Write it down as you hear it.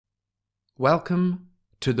Welcome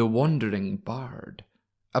to The Wandering Bard,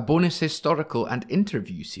 a bonus historical and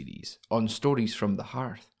interview series on Stories from the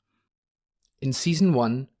Hearth. In Season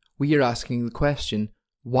 1, we are asking the question,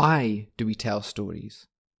 why do we tell stories?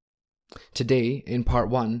 Today, in Part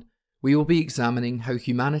 1, we will be examining how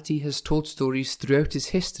humanity has told stories throughout its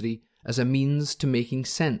history as a means to making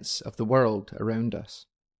sense of the world around us.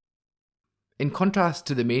 In contrast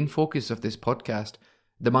to the main focus of this podcast,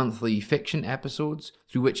 the monthly fiction episodes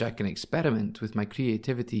through which I can experiment with my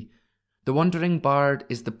creativity, The Wandering Bard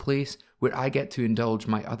is the place where I get to indulge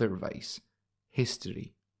my other vice,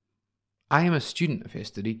 history. I am a student of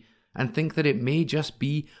history and think that it may just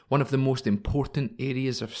be one of the most important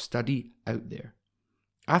areas of study out there.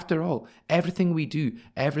 After all, everything we do,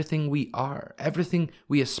 everything we are, everything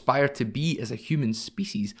we aspire to be as a human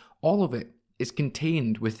species, all of it is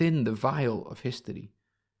contained within the vial of history.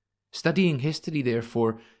 Studying history,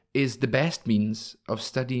 therefore, is the best means of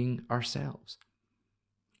studying ourselves.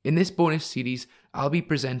 In this bonus series, I'll be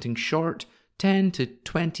presenting short 10 to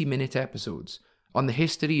 20 minute episodes on the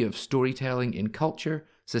history of storytelling in culture,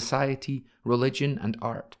 society, religion, and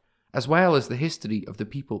art, as well as the history of the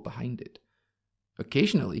people behind it.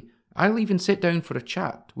 Occasionally, I'll even sit down for a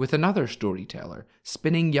chat with another storyteller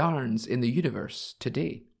spinning yarns in the universe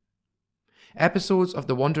today. Episodes of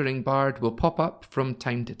The Wandering Bard will pop up from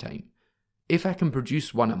time to time. If I can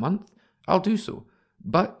produce one a month, I'll do so,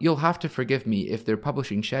 but you'll have to forgive me if their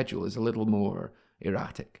publishing schedule is a little more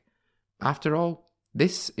erratic. After all,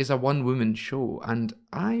 this is a one-woman show, and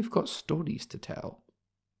I've got stories to tell.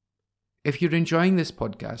 If you're enjoying this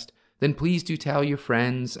podcast, then please do tell your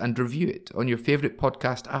friends and review it on your favourite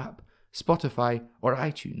podcast app, Spotify or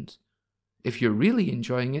iTunes. If you're really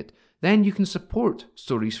enjoying it, then you can support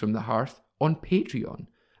Stories from the Hearth on Patreon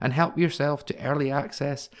and help yourself to early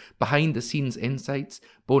access, behind-the-scenes insights,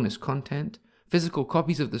 bonus content, physical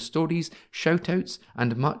copies of the stories, shout-outs,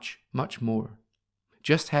 and much, much more.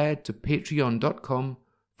 Just head to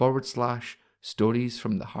patreon.com/Stories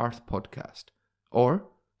from the Hearth podcast, or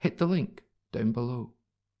hit the link down below.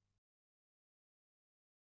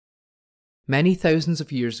 Many thousands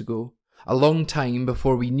of years ago, a long time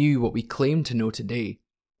before we knew what we claim to know today,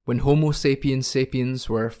 when Homo sapiens sapiens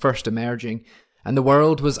were first emerging, and the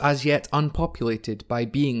world was as yet unpopulated by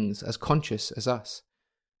beings as conscious as us,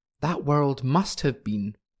 that world must have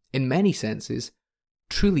been, in many senses,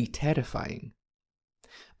 truly terrifying.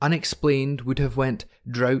 Unexplained would have went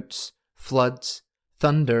droughts, floods,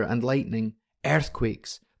 thunder and lightning,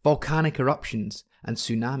 earthquakes, volcanic eruptions, and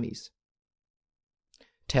tsunamis.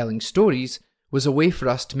 Telling stories was a way for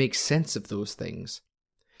us to make sense of those things,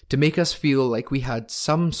 to make us feel like we had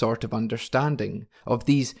some sort of understanding of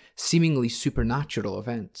these seemingly supernatural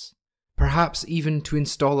events, perhaps even to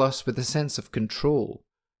install us with a sense of control,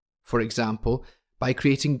 for example, by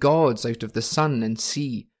creating gods out of the sun and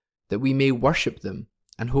sea, that we may worship them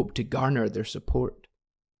and hope to garner their support.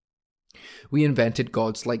 We invented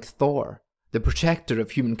gods like Thor, the protector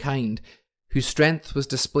of humankind, whose strength was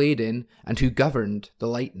displayed in and who governed the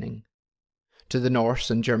lightning. To the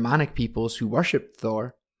Norse and Germanic peoples who worshipped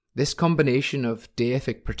Thor, this combination of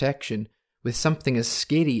deific protection with something as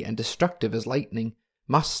scary and destructive as lightning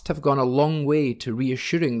must have gone a long way to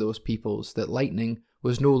reassuring those peoples that lightning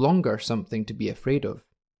was no longer something to be afraid of.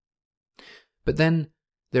 But then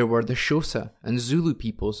there were the Xhosa and Zulu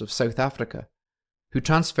peoples of South Africa, who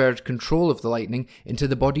transferred control of the lightning into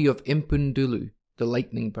the body of Impundulu, the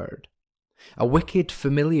lightning bird, a wicked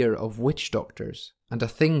familiar of witch doctors and a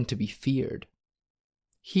thing to be feared.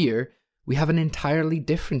 Here, we have an entirely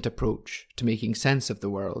different approach to making sense of the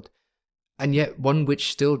world, and yet one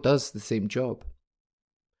which still does the same job.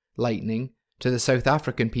 Lightning, to the South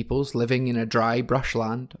African peoples living in a dry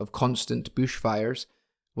brushland of constant bushfires,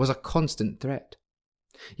 was a constant threat.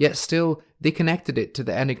 Yet still, they connected it to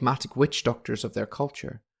the enigmatic witch doctors of their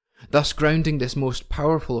culture, thus grounding this most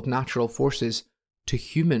powerful of natural forces to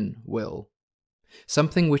human will,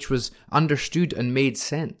 something which was understood and made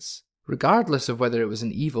sense, regardless of whether it was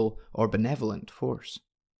an evil or benevolent force.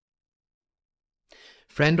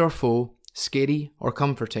 Friend or foe, scary or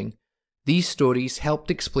comforting, these stories helped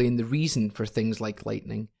explain the reason for things like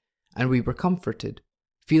lightning, and we were comforted,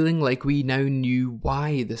 feeling like we now knew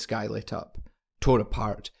why the sky lit up, tore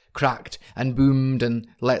apart, cracked, and boomed and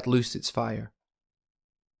let loose its fire.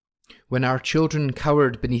 When our children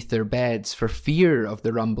cowered beneath their beds for fear of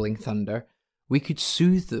the rumbling thunder, we could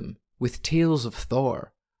soothe them with tales of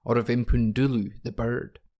Thor or of Impundulu the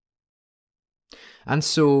bird. And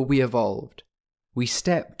so we evolved. We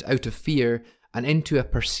stepped out of fear and into a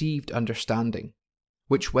perceived understanding,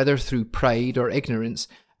 which, whether through pride or ignorance,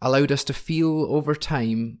 allowed us to feel over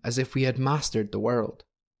time as if we had mastered the world,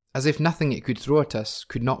 as if nothing it could throw at us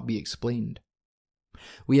could not be explained.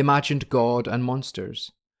 We imagined God and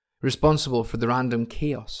monsters, responsible for the random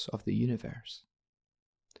chaos of the universe.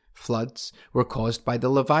 Floods were caused by the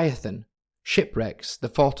Leviathan, shipwrecks the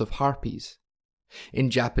fault of harpies. In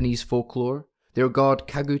Japanese folklore, their god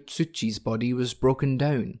Kagutsuchi's body was broken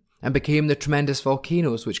down and became the tremendous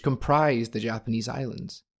volcanoes which comprise the Japanese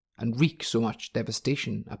islands and wreak so much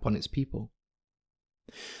devastation upon its people.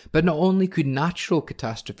 But not only could natural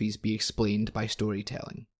catastrophes be explained by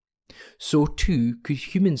storytelling, so too could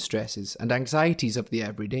human stresses and anxieties of the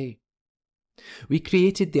everyday. We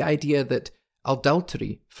created the idea that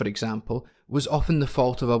adultery, for example, was often the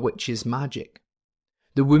fault of a witch's magic.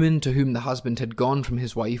 The woman to whom the husband had gone from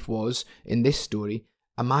his wife was, in this story,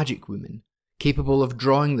 a magic woman, capable of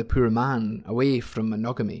drawing the poor man away from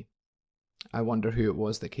monogamy. I wonder who it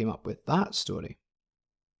was that came up with that story.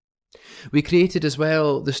 We created as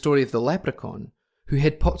well the story of the leprechaun, who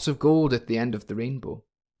hid pots of gold at the end of the rainbow,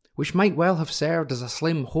 which might well have served as a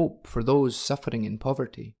slim hope for those suffering in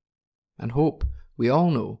poverty. And hope, we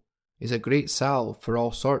all know, is a great salve for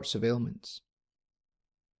all sorts of ailments.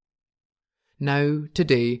 Now,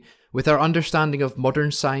 today, with our understanding of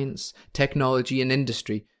modern science, technology and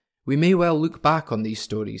industry, we may well look back on these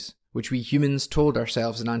stories, which we humans told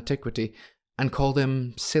ourselves in antiquity, and call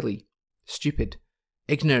them silly, stupid,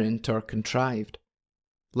 ignorant or contrived.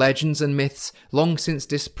 Legends and myths long since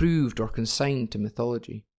disproved or consigned to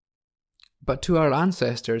mythology. But to our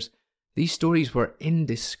ancestors, these stories were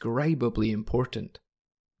indescribably important.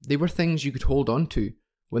 They were things you could hold on to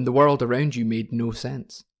when the world around you made no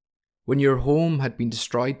sense, when your home had been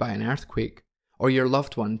destroyed by an earthquake or your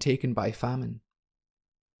loved one taken by famine.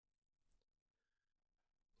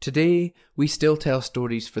 Today, we still tell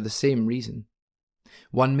stories for the same reason.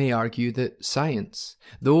 One may argue that science,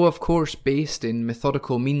 though of course based in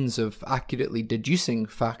methodical means of accurately deducing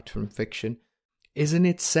fact from fiction, is in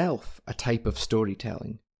itself a type of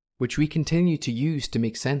storytelling, which we continue to use to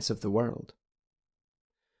make sense of the world.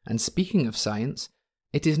 And speaking of science,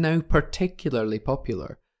 it is now particularly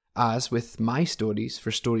popular, as with my stories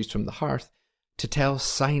for Stories from the Hearth, to tell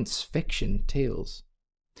science fiction tales.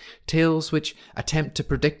 Tales which attempt to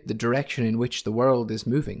predict the direction in which the world is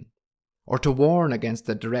moving, or to warn against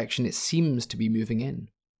the direction it seems to be moving in.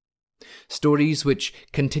 Stories which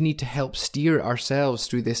continue to help steer ourselves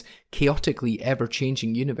through this chaotically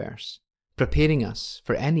ever-changing universe, preparing us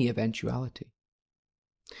for any eventuality.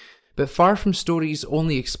 But far from stories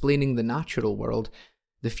only explaining the natural world,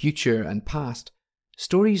 the future and past,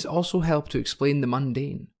 stories also help to explain the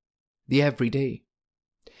mundane, the everyday.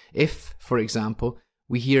 If, for example,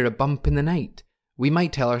 we hear a bump in the night, we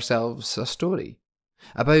might tell ourselves a story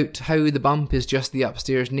about how the bump is just the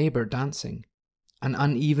upstairs neighbour dancing, an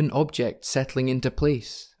uneven object settling into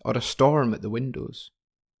place, or a storm at the windows.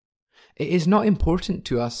 It is not important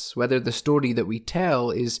to us whether the story that we tell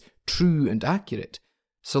is true and accurate,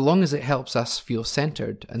 so long as it helps us feel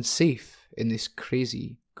centred and safe in this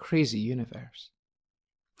crazy, crazy universe.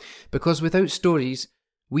 Because without stories,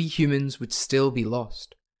 we humans would still be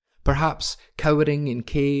lost, perhaps cowering in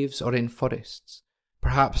caves or in forests,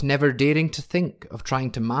 perhaps never daring to think of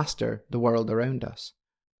trying to master the world around us.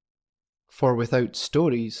 For without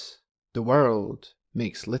stories, the world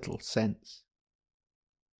makes little sense.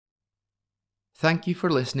 Thank you for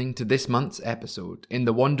listening to this month's episode in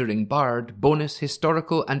the Wandering Bard bonus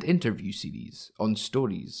historical and interview series on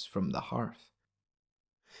Stories from the Hearth.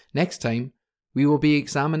 Next time, we will be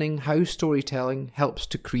examining how storytelling helps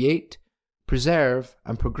to create, preserve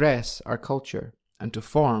and progress our culture and to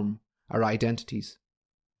form our identities.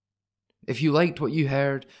 If you liked what you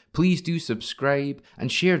heard, please do subscribe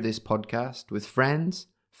and share this podcast with friends,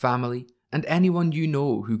 family, and anyone you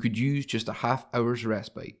know who could use just a half-hour's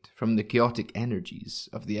respite from the chaotic energies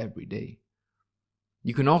of the everyday.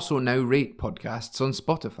 You can also now rate podcasts on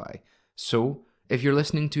Spotify, so if you're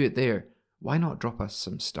listening to it there, why not drop us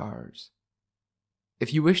some stars?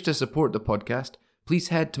 If you wish to support the podcast, please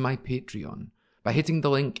head to my Patreon by hitting the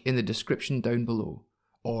link in the description down below,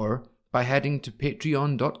 or by heading to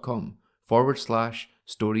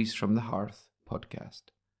patreon.com/Stories from the Hearth podcast.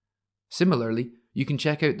 Similarly, you can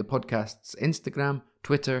check out the podcast's Instagram,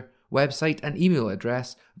 Twitter, website and email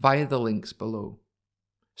address via the links below.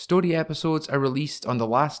 Story episodes are released on the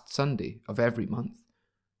last Sunday of every month.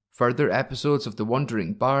 Further episodes of The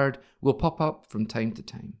Wandering Bard will pop up from time to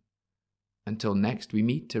time. Until next we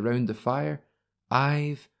meet around the fire,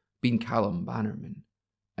 I've been Callum Bannerman,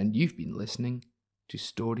 and you've been listening to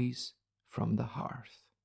Stories from the Hearth.